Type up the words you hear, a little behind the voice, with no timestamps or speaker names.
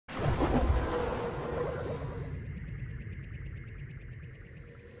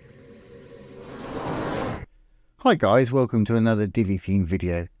Hi guys, welcome to another Divi theme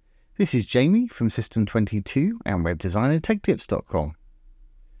video. This is Jamie from System22 and webdesignertechtips.com.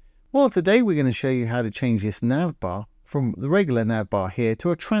 Well, today we're going to show you how to change this nav bar from the regular nav bar here to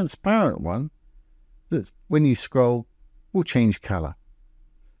a transparent one that, when you scroll, will change color.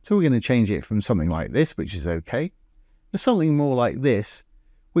 So we're going to change it from something like this, which is okay, to something more like this,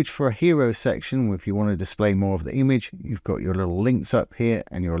 which for a hero section, if you want to display more of the image, you've got your little links up here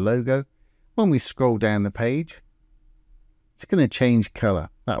and your logo. When we scroll down the page, it's going to change color.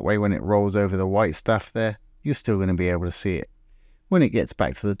 That way when it rolls over the white stuff there, you're still going to be able to see it. When it gets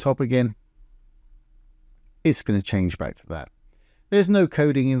back to the top again, it's going to change back to that. There's no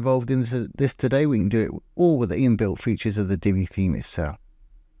coding involved in this today. We can do it all with the inbuilt features of the Divi theme itself.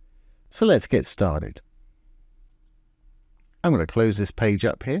 So let's get started. I'm going to close this page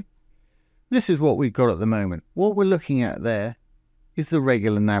up here. This is what we've got at the moment. What we're looking at there is the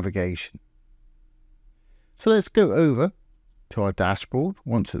regular navigation. So let's go over to our dashboard.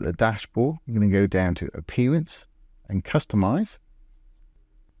 Once at the dashboard, we're going to go down to Appearance and Customize.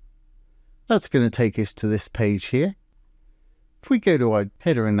 That's going to take us to this page here. If we go to our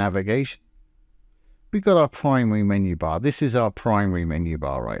header and navigation, we've got our primary menu bar. This is our primary menu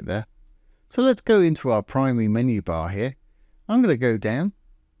bar right there. So let's go into our primary menu bar here. I'm going to go down.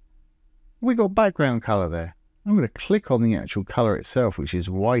 We've got background color there. I'm going to click on the actual color itself, which is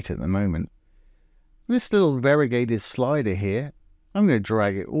white at the moment. This little variegated slider here, I'm going to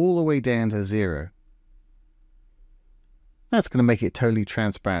drag it all the way down to 0. That's going to make it totally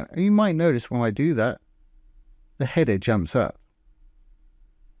transparent. And you might notice when I do that, the header jumps up,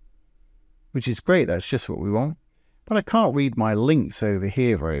 which is great. That's just what we want. But I can't read my links over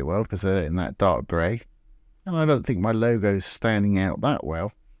here very well because they're in that dark grey. And I don't think my logo's standing out that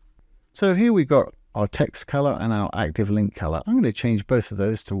well. So here we've got our text color and our active link color. I'm going to change both of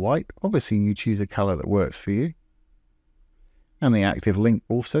those to white. Obviously you choose a color that works for you. And the active link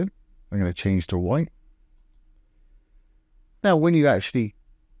also, I'm going to change to white. Now when you actually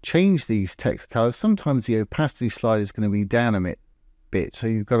change these text colors, sometimes the opacity slider is going to be down a bit. So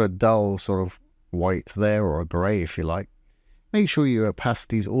you've got a dull sort of white there, or a gray if you like. Make sure your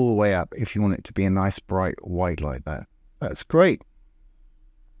opacity is all the way up if you want it to be a nice bright white like that. That's great.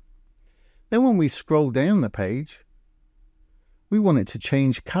 Then when we scroll down the page, we want it to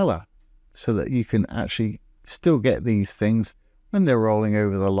change color so that you can actually still get these things when they're rolling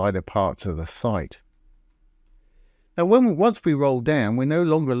over the lighter parts of the site. Now once we roll down, we're no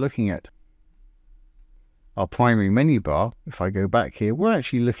longer looking at our primary menu bar. If I go back here, we're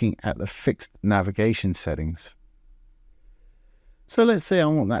actually looking at the fixed navigation settings. So let's say I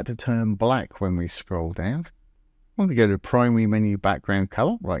want that to turn black when we scroll down. I'm going to go to primary menu background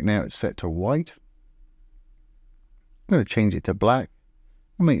color. Right now it's set to white. I'm going to change it to black.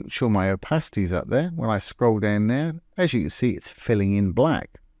 I'll make sure my opacity is up there. When I scroll down there, as you can see, it's filling in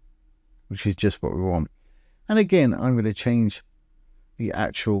black, which is just what we want. And again, I'm going to change the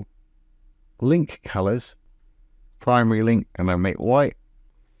actual link colors. Primary link, I'm going to make white.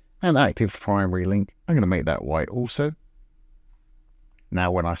 And active primary link, I'm going to make that white also.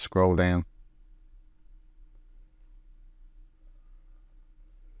 Now when I scroll down,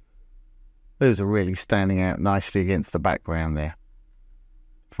 those are really standing out nicely against the background there.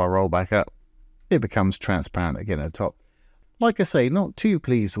 If I roll back up, it becomes transparent again at the top. Like I say, not too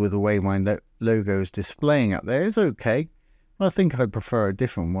pleased with the way my logo is displaying up there. It's okay. I think I'd prefer a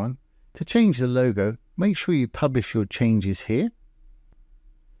different one. To change the logo, make sure you publish your changes here.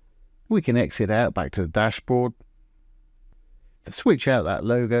 We can exit out back to the dashboard. To switch out that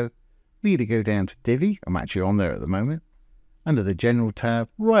logo, we need to go down to Divi. I'm actually on there at the moment. Under the General tab,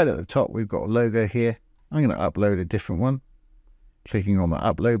 right at the top, we've got a logo here. I'm going to upload a different one. Clicking on the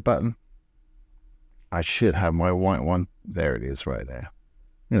upload button. I should have my white one. There it is right there.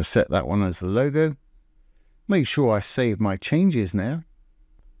 I'm going to set that one as the logo. Make sure I save my changes now.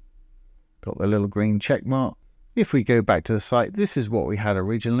 Got the little green check mark. If we go back to the site, this is what we had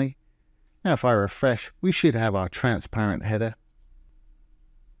originally. Now if I refresh, we should have our transparent header.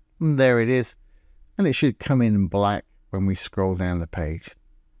 And there it is. And it should come in black when we scroll down the page.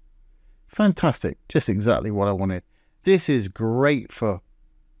 Fantastic. Just exactly what I wanted. This is great for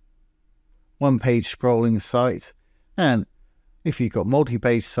one-page scrolling sites. And if you've got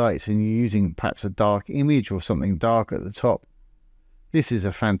multi-page sites and you're using perhaps a dark image or something dark at the top, this is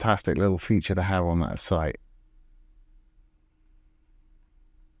a fantastic little feature to have on that site.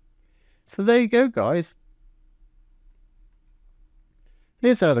 So there you go, guys.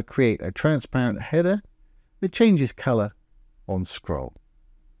 Here's how to create a transparent header that changes color on scroll.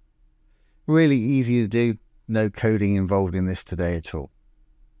 Really easy to do, no coding involved in this today at all.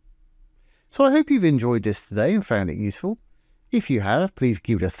 So I hope you've enjoyed this today and found it useful. If you have, please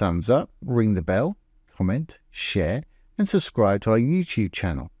give it a thumbs up, ring the bell, comment, share, and subscribe to our YouTube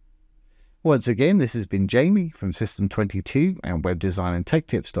channel. Once again, this has been Jamie from System22 and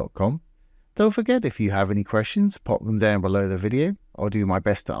webdesignandtechtips.com. Don't forget, if you have any questions, pop them down below the video. I'll do my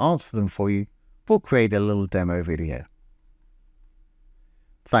best to answer them for you or create a little demo video.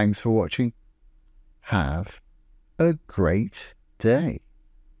 Thanks for watching. Have a great day.